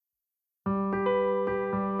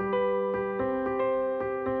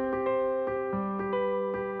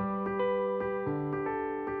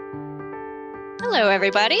Hello,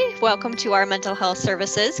 everybody. Welcome to our Mental Health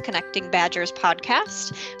Services Connecting Badgers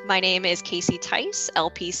podcast. My name is Casey Tice,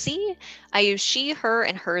 LPC. I use she, her,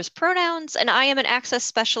 and hers pronouns, and I am an access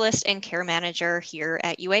specialist and care manager here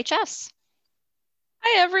at UHS.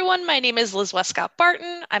 Hi, everyone. My name is Liz Westcott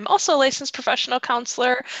Barton. I'm also a licensed professional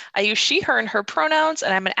counselor. I use she, her, and her pronouns,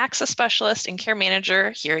 and I'm an access specialist and care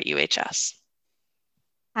manager here at UHS.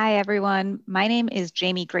 Hi, everyone. My name is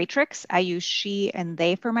Jamie Greatrix. I use she and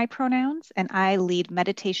they for my pronouns, and I lead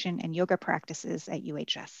meditation and yoga practices at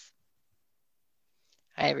UHS.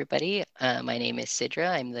 Hi, everybody. My name is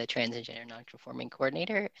Sidra. I'm the Trans and Gender Nonconforming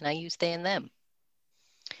Coordinator, and I use they and them.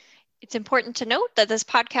 It's important to note that this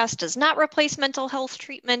podcast does not replace mental health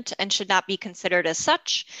treatment and should not be considered as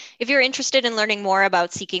such. If you're interested in learning more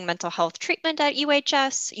about seeking mental health treatment at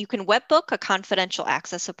UHS, you can webbook a confidential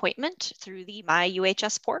access appointment through the My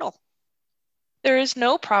UHS portal. There is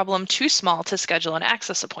no problem too small to schedule an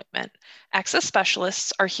access appointment. Access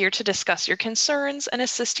specialists are here to discuss your concerns and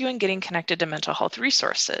assist you in getting connected to mental health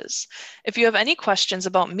resources. If you have any questions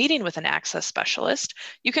about meeting with an access specialist,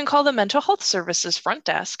 you can call the Mental Health Services front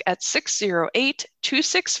desk at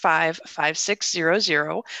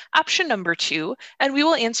 608-265-5600, option number 2, and we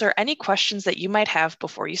will answer any questions that you might have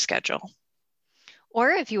before you schedule. Or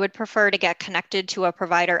if you would prefer to get connected to a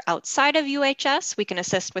provider outside of UHS, we can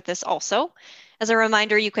assist with this also. As a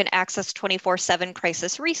reminder, you can access 24/7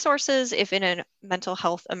 crisis resources if in a mental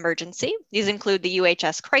health emergency. These include the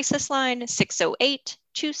UHS crisis line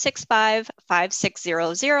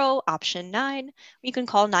 608-265-5600, option 9. You can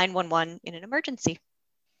call 911 in an emergency.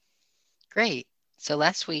 Great. So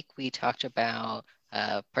last week we talked about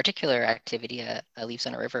a particular activity, a Leaves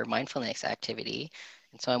on a River mindfulness activity.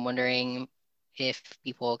 And so I'm wondering if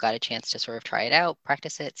people got a chance to sort of try it out,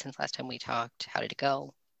 practice it since last time we talked. How did it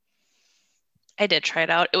go? I did try it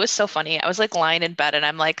out. It was so funny. I was like lying in bed and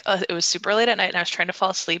I'm like, it was super late at night and I was trying to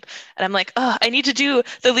fall asleep. And I'm like, I need to do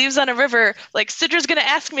the Leaves on a River. Like Sidra's going to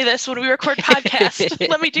ask me this when we record podcast.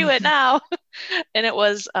 Let me do it now. And it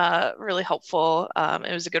was really helpful.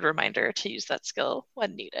 It was a good reminder to use that skill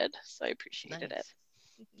when needed. So I appreciated it.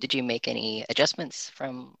 Did you make any adjustments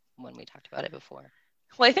from when we talked about it before?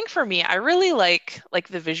 Well, I think for me, I really like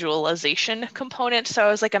the visualization component. So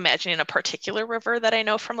I was like imagining a particular river that I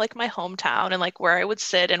know from like my hometown and like where I would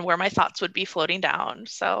sit and where my thoughts would be floating down.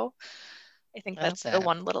 So I think that's the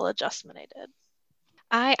one little adjustment I did.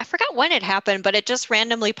 I forgot when it happened, but it just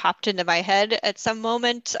randomly popped into my head at some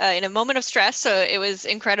moment in a moment of stress. So it was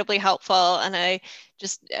incredibly helpful. And I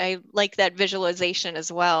like that visualization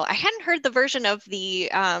as well. I hadn't heard the version of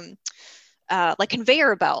the like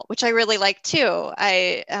conveyor belt, which I really like too.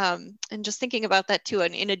 And just thinking about that too,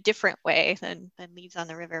 and in a different way than Leaves on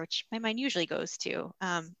the River, which my mind usually goes to.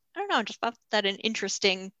 I don't know, just thought that an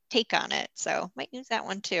interesting take on it. So might use that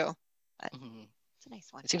one too. But it's a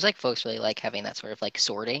nice one. It seems like folks really like having that sort of like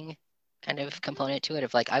sorting kind of component to it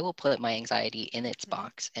of like, I will put my anxiety in its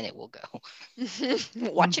box and it will go.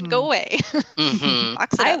 Watch it go away.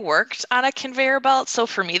 I worked on a conveyor belt. So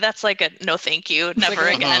for me, that's like a no, thank you. Never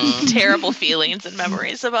again. Terrible feelings and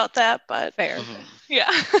memories about that. But fair.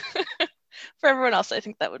 Yeah. For everyone else, I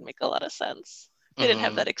think that would make a lot of sense. They didn't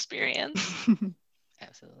have that experience.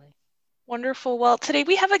 Absolutely. Wonderful. Well, today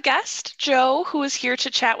we have a guest, Joe, who is here to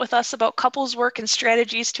chat with us about couples work and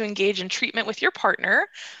strategies to engage in treatment with your partner.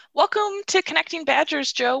 Welcome to Connecting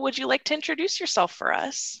Badgers, Joe. Would you like to introduce yourself for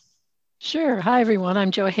us? Sure. Hi, everyone.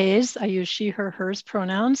 I'm Joe Hayes. I use she, her, hers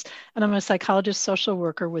pronouns, and I'm a psychologist social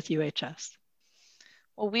worker with UHS.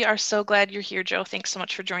 Well, we are so glad you're here, Joe. Thanks so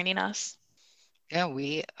much for joining us. Yeah,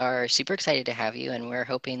 we are super excited to have you, and we're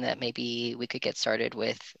hoping that maybe we could get started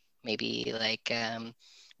with maybe like,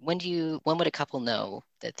 when would a couple know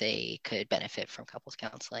that they could benefit from couples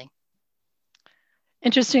counseling?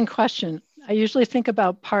 Interesting question. I usually think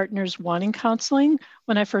about partners wanting counseling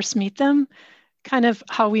when I first meet them, kind of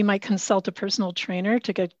how we might consult a personal trainer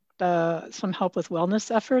to get some help with wellness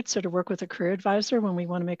efforts or to work with a career advisor when we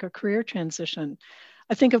want to make a career transition.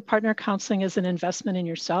 I think of partner counseling as an investment in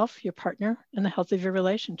yourself, your partner, and the health of your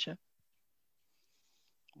relationship.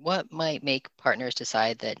 What might make partners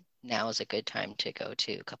decide that now is a good time to go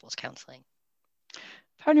to couples counseling?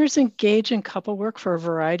 Partners engage in couple work for a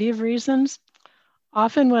variety of reasons.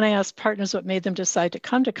 Often when I ask partners what made them decide to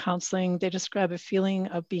come to counseling, they describe a feeling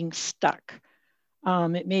of being stuck.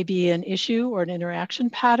 It may be an issue or an interaction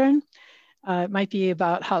pattern. It might be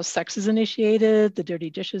about how sex is initiated, the dirty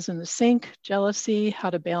dishes in the sink, jealousy, how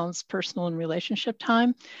to balance personal and relationship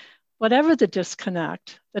time. Whatever the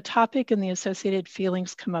disconnect, the topic and the associated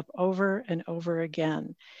feelings come up over and over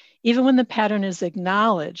again. Even when the pattern is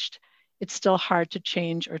acknowledged, it's still hard to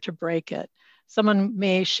change or to break it. Someone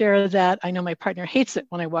may share that, I know my partner hates it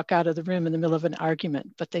when I walk out of the room in the middle of an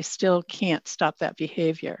argument, but they still can't stop that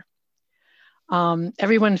behavior.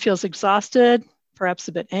 Everyone feels exhausted, perhaps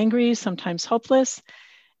a bit angry, sometimes hopeless.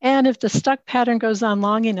 And if the stuck pattern goes on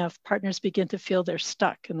long enough, partners begin to feel they're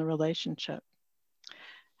stuck in the relationship.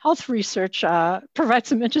 Health research provides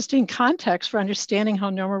some interesting context for understanding how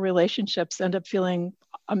normal relationships end up feeling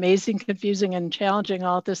amazing, confusing, and challenging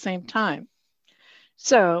all at the same time.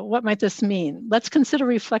 So what might this mean? Let's consider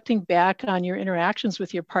reflecting back on your interactions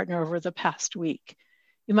with your partner over the past week.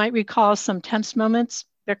 You might recall some tense moments,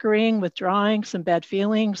 bickering, withdrawing, some bad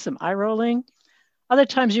feelings, some eye rolling. Other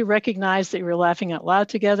times you recognize that you were laughing out loud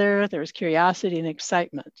together, there was curiosity and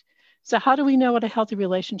excitement. So how do we know what a healthy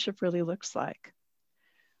relationship really looks like?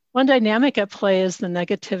 One dynamic at play is the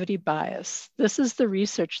negativity bias. This is the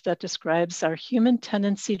research that describes our human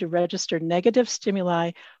tendency to register negative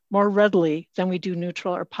stimuli more readily than we do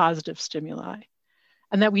neutral or positive stimuli,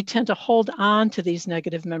 and that we tend to hold on to these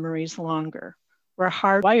negative memories longer. We're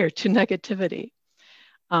hardwired to negativity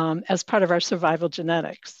as part of our survival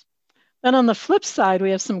genetics. Then on the flip side,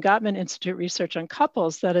 we have some Gottman Institute research on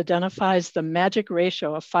couples that identifies the magic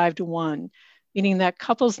ratio of 5-to-1, meaning that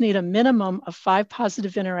couples need a minimum of 5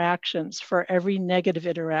 positive interactions for every negative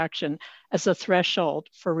interaction as a threshold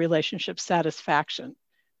for relationship satisfaction.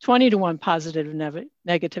 20-to-1 positive and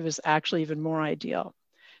negative is actually even more ideal.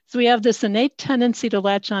 So we have this innate tendency to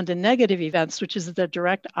latch on to negative events, which is the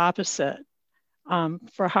direct opposite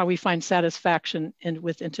for how we find satisfaction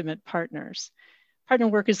with intimate partners. Partner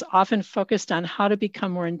work is often focused on how to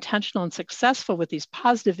become more intentional and successful with these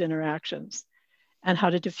positive interactions and how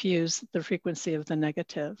to diffuse the frequency of the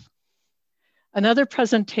negative. Another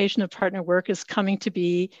presentation of partner work is coming to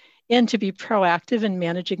be proactive in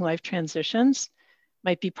managing life transitions.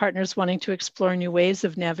 Might be partners wanting to explore new ways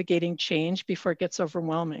of navigating change before it gets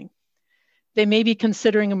overwhelming. They may be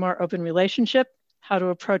considering a more open relationship, how to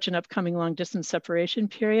approach an upcoming long distance separation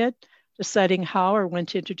period, deciding how or when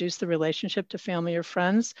to introduce the relationship to family or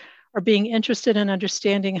friends, or being interested in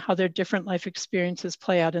understanding how their different life experiences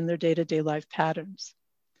play out in their day-to-day life patterns.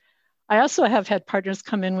 I also have had partners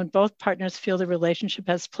come in when both partners feel the relationship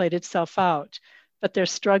has played itself out, but they're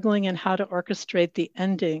struggling in how to orchestrate the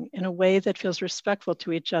ending in a way that feels respectful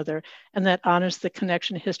to each other and that honors the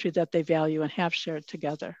connection history that they value and have shared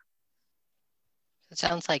together. It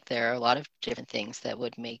sounds like there are a lot of different things that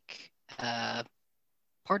would make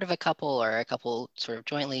part of a couple or a couple sort of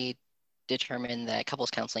jointly determine that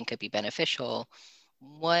couples counseling could be beneficial.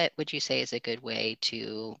 What would you say is a good way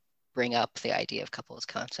to bring up the idea of couples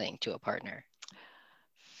counseling to a partner?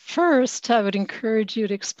 First, I would encourage you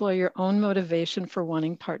to explore your own motivation for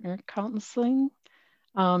wanting partner counseling.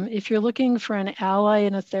 If you're looking for an ally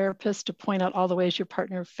and a therapist to point out all the ways your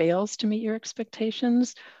partner fails to meet your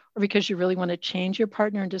expectations, or because you really want to change your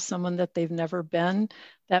partner into someone that they've never been,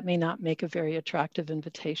 that may not make a very attractive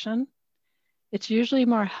invitation. It's usually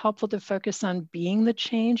more helpful to focus on being the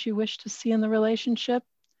change you wish to see in the relationship.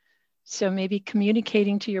 So maybe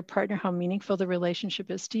communicating to your partner how meaningful the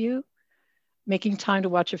relationship is to you, making time to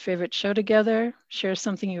watch a favorite show together, share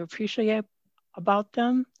something you appreciate about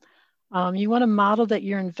them. You want to model that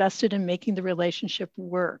you're invested in making the relationship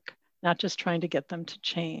work, not just trying to get them to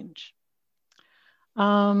change.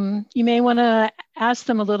 You may want to ask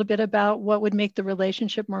them a little bit about what would make the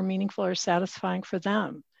relationship more meaningful or satisfying for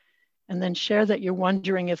them. And then share that you're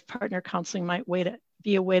wondering if partner counseling might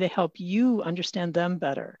be a way to help you understand them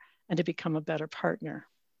better and to become a better partner.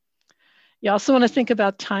 You also want to think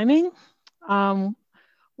about timing.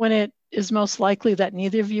 When it is most likely that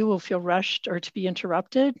neither of you will feel rushed or to be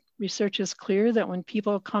interrupted. Research is clear that when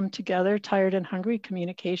people come together tired and hungry,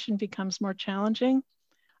 communication becomes more challenging.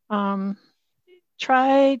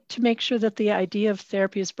 Try to make sure that the idea of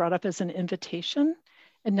therapy is brought up as an invitation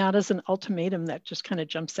and not as an ultimatum that just kind of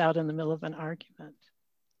jumps out in the middle of an argument.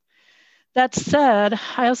 That said,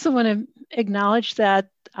 I also want to acknowledge that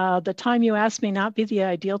the time you ask may not be the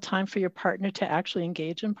ideal time for your partner to actually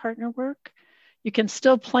engage in partner work. You can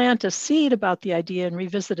still plant a seed about the idea and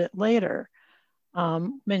revisit it later,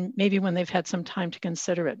 maybe when they've had some time to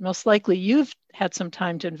consider it. Most likely you've had some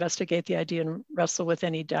time to investigate the idea and wrestle with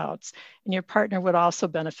any doubts. And your partner would also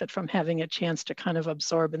benefit from having a chance to kind of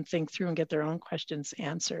absorb and think through and get their own questions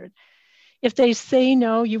answered. If they say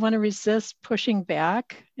no, you want to resist pushing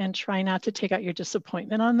back and try not to take out your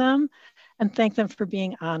disappointment on them and thank them for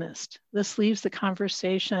being honest. This leaves the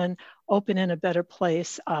conversation open in a better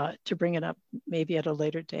place to bring it up maybe at a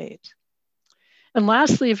later date. And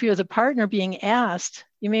lastly, if you're the partner being asked,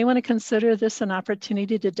 you may want to consider this an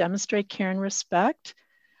opportunity to demonstrate care and respect,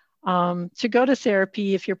 to go to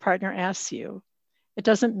therapy if your partner asks you, It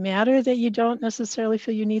doesn't matter that you don't necessarily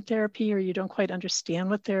feel you need therapy or you don't quite understand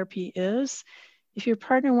what therapy is. If your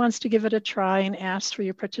partner wants to give it a try and ask for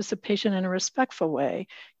your participation in a respectful way,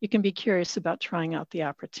 you can be curious about trying out the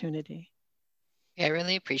opportunity. Yeah, I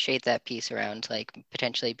really appreciate that piece around like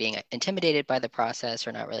potentially being intimidated by the process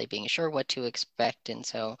or not really being sure what to expect. And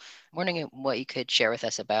so I'm wondering what you could share with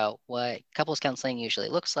us about what couples counseling usually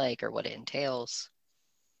looks like or what it entails.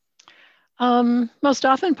 Most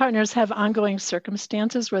often partners have ongoing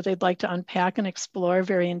circumstances where they'd like to unpack and explore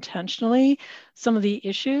very intentionally some of the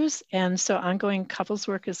issues. And so ongoing couples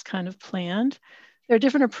work is kind of planned. There are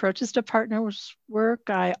different approaches to partners work.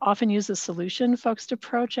 I often use a solution-focused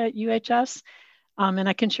approach at UHS, and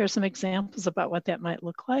I can share some examples about what that might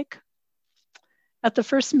look like. At the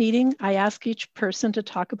first meeting, I ask each person to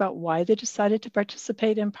talk about why they decided to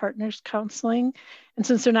participate in partners counseling. And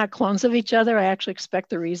since they're not clones of each other, I actually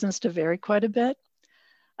expect the reasons to vary quite a bit.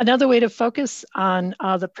 Another way to focus on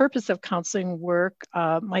the purpose of counseling work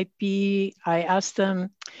might be, I ask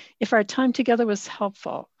them, if our time together was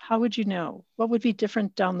helpful, how would you know? What would be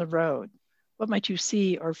different down the road? What might you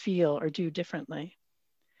see or feel or do differently?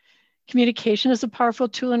 Communication is a powerful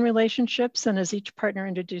tool in relationships, and as each partner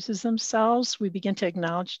introduces themselves, we begin to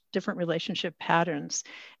acknowledge different relationship patterns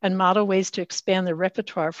and model ways to expand their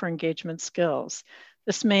repertoire for engagement skills.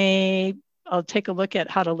 This may, I'll take a look at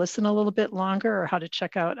how to listen a little bit longer or how to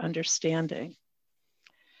check out understanding.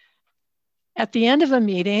 At the end of a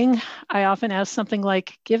meeting, I often ask something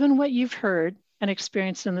like, given what you've heard and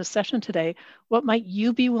experienced in this session today, what might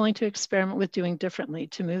you be willing to experiment with doing differently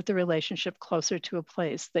to move the relationship closer to a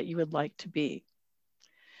place that you would like to be?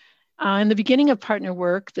 In the beginning of partner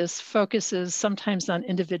work, this focuses sometimes on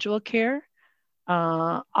individual care.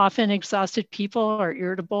 Often exhausted people are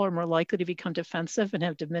irritable or more likely to become defensive and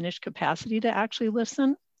have diminished capacity to actually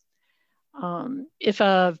listen. If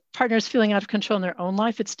a partner is feeling out of control in their own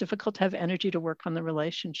life, it's difficult to have energy to work on the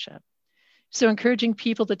relationship. So encouraging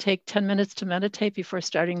people to take 10 minutes to meditate before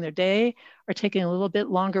starting their day or taking a little bit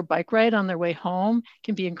longer bike ride on their way home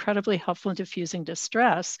can be incredibly helpful in diffusing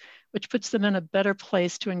distress, which puts them in a better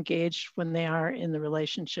place to engage when they are in the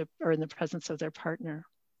relationship or in the presence of their partner.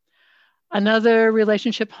 Another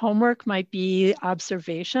relationship homework might be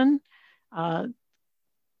observation.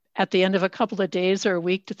 At the end of a couple of days or a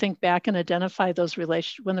week to think back and identify those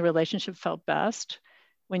when the relationship felt best,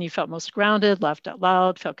 when you felt most grounded, laughed out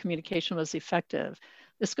loud, felt communication was effective.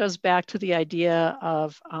 This goes back to the idea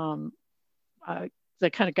of the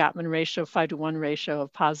kind of Gottman ratio, 5-to-1 ratio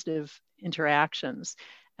of positive interactions.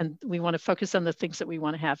 And we want to focus on the things that we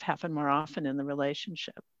want to have happen more often in the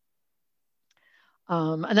relationship.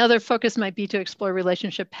 Another focus might be to explore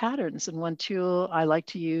relationship patterns. And one tool I like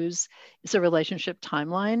to use is a relationship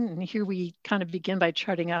timeline. And here we kind of begin by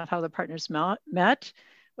charting out how the partners met,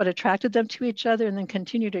 what attracted them to each other, and then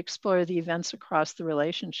continue to explore the events across the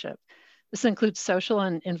relationship. This includes social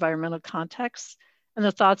and environmental contexts and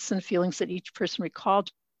the thoughts and feelings that each person recalled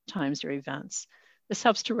times or events. This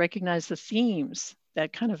helps to recognize the themes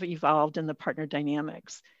that kind of evolved in the partner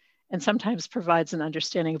dynamics, and sometimes provides an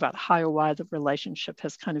understanding about how or why the relationship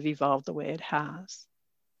has kind of evolved the way it has.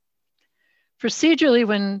 Procedurally,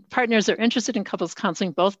 when partners are interested in couples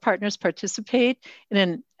counseling, both partners participate in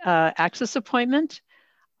an access appointment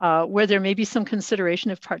where there may be some consideration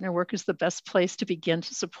if partner work is the best place to begin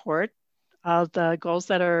to support the goals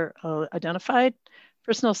that are identified.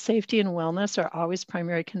 Personal safety and wellness are always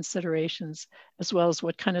primary considerations, as well as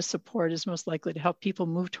what kind of support is most likely to help people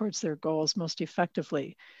move towards their goals most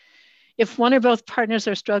effectively. If one or both partners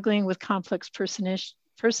are struggling with complex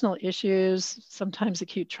personal issues, sometimes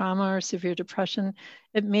acute trauma or severe depression,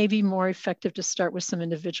 it may be more effective to start with some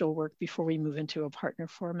individual work before we move into a partner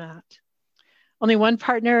format. Only one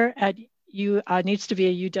partner at needs to be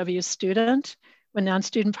a UW student. When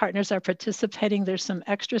non-student partners are participating, there's some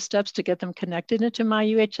extra steps to get them connected into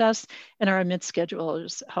MyUHS, and our admit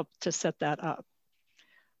schedulers help to set that up.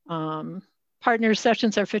 Partner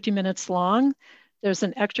sessions are 50 minutes long. There's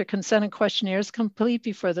an extra consent and questionnaires complete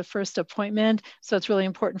before the first appointment, so it's really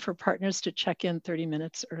important for partners to check in 30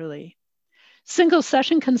 minutes early. Single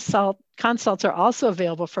session consults are also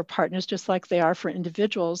available for partners, just like they are for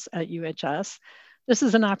individuals at UHS. This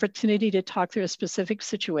is an opportunity to talk through a specific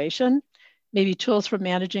situation, maybe tools for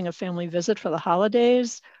managing a family visit for the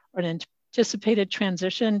holidays, or an anticipated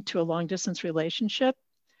transition to a long distance relationship.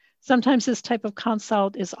 Sometimes this type of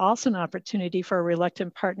consult is also an opportunity for a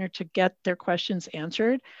reluctant partner to get their questions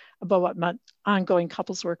answered about what ongoing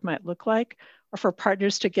couples work might look like, or for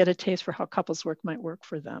partners to get a taste for how couples work might work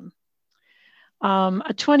for them.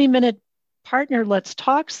 A 20-minute partner Let's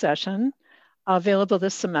Talk session Available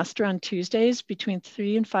this semester on Tuesdays between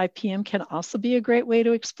 3 and 5 p.m. can also be a great way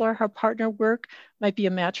to explore how partner work might be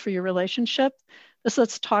a match for your relationship. This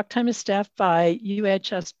Let's Talk time is staffed by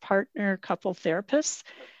UHS partner couple therapists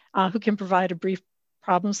who can provide a brief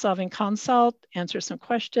problem-solving consult, answer some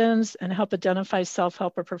questions, and help identify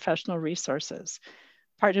self-help or professional resources.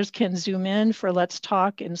 Partners can Zoom in for Let's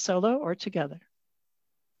Talk in solo or together.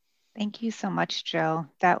 Thank you so much, Joe.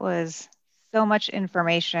 That was so much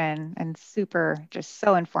information and just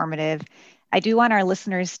so informative. I do want our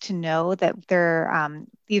listeners to know that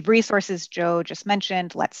the resources Joe just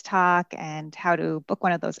mentioned, Let's Talk, and how to book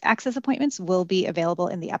one of those access appointments will be available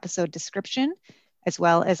in the episode description, as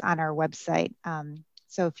well as on our website.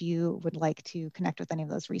 So if you would like to connect with any of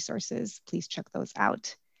those resources, please check those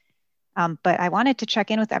out. But I wanted to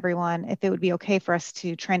check in with everyone if it would be okay for us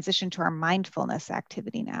to transition to our mindfulness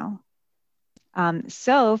activity now.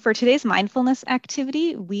 So for today's mindfulness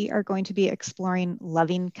activity, we are going to be exploring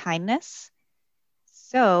loving kindness.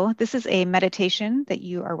 So this is a meditation that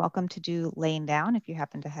you are welcome to do laying down. If you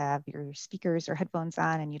happen to have your speakers or headphones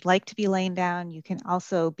on and you'd like to be laying down, you can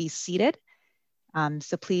also be seated.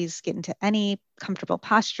 So please get into any comfortable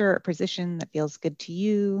posture or position that feels good to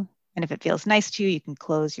you. And if it feels nice to you, you can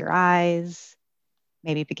close your eyes,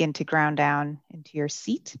 maybe begin to ground down into your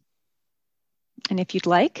seat. And if you'd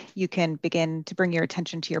like, you can begin to bring your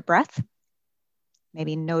attention to your breath,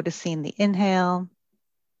 maybe noticing the inhale,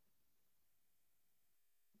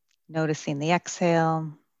 noticing the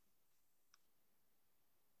exhale.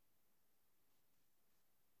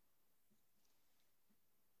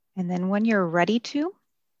 And then when you're ready to,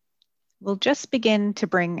 we'll just begin to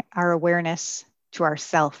bring our awareness to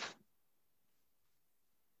ourself.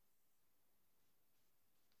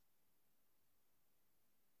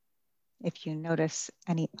 If you notice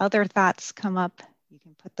any other thoughts come up, you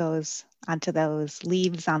can put those onto those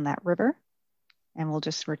leaves on that river, and we'll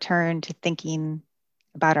just return to thinking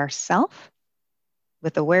about ourself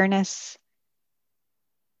with awareness.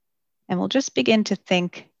 And we'll just begin to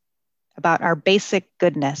think about our basic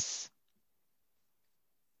goodness.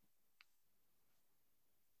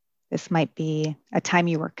 This might be a time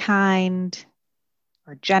you were kind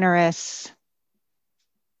or generous.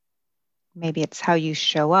 Maybe it's how you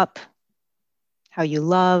show up, how you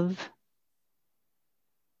love.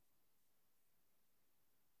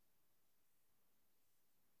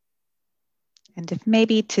 And if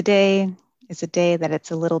maybe today is a day that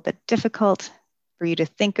it's a little bit difficult for you to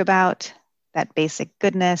think about that basic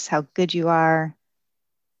goodness, how good you are,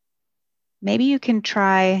 maybe you can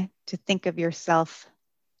try to think of yourself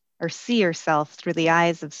or see yourself through the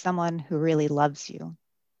eyes of someone who really loves you,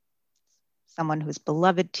 someone who's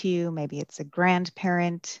beloved to you. Maybe it's a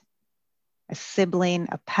grandparent, a sibling,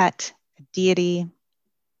 a pet, a deity,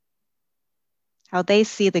 how they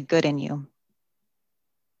see the good in you.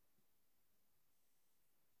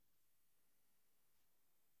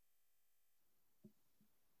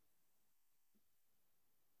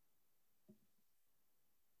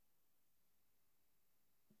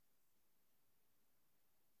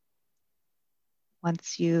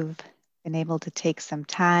 Once you've been able to take some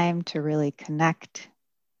time to really connect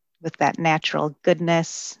with that natural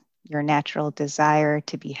goodness, your natural desire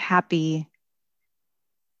to be happy,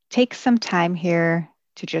 take some time here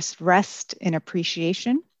to just rest in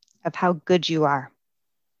appreciation of how good you are.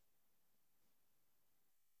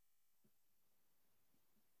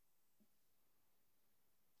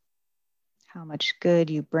 How much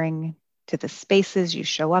good you bring to the spaces you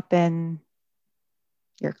show up in,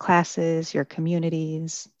 your classes, your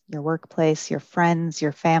communities, your workplace, your friends,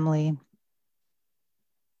 your family.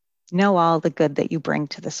 Know all the good that you bring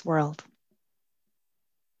to this world.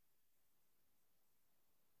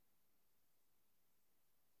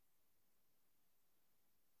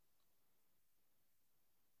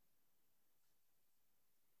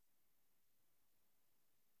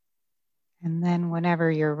 And then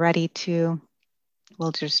whenever you're ready to,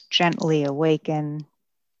 we'll just gently awaken.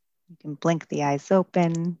 You can blink the eyes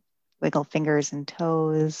open, wiggle fingers and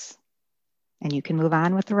toes, and you can move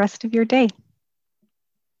on with the rest of your day.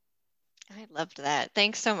 I loved that.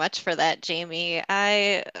 Thanks so much for that, Jamie.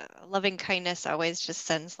 Loving kindness always just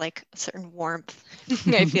sends like a certain warmth.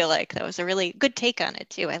 I feel like that was a really good take on it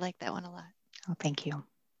too. I like that one a lot. Oh, thank you.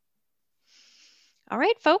 All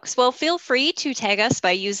right, folks. Well, feel free to tag us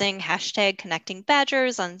by using hashtag Connecting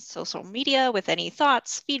Badgers on social media with any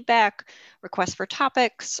thoughts, feedback, requests for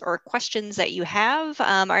topics, or questions that you have.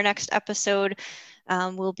 Our next episode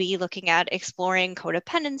we'll be looking at exploring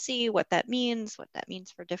codependency, what that means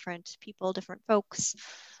for different people, different folks.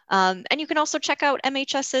 And you can also check out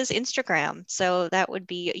MHS's Instagram. So that would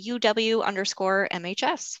be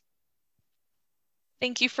UW_MHS.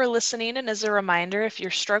 Thank you for listening, and as a reminder, if you're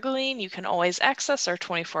struggling, you can always access our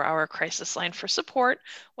 24-hour crisis line for support,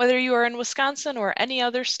 whether you are in Wisconsin or any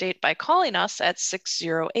other state, by calling us at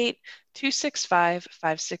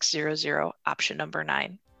 608-265-5600, option number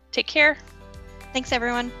 9. Take care. Thanks,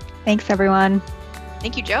 everyone. Thanks, everyone.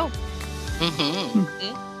 Thank you, Joe.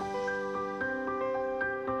 Mm-hmm.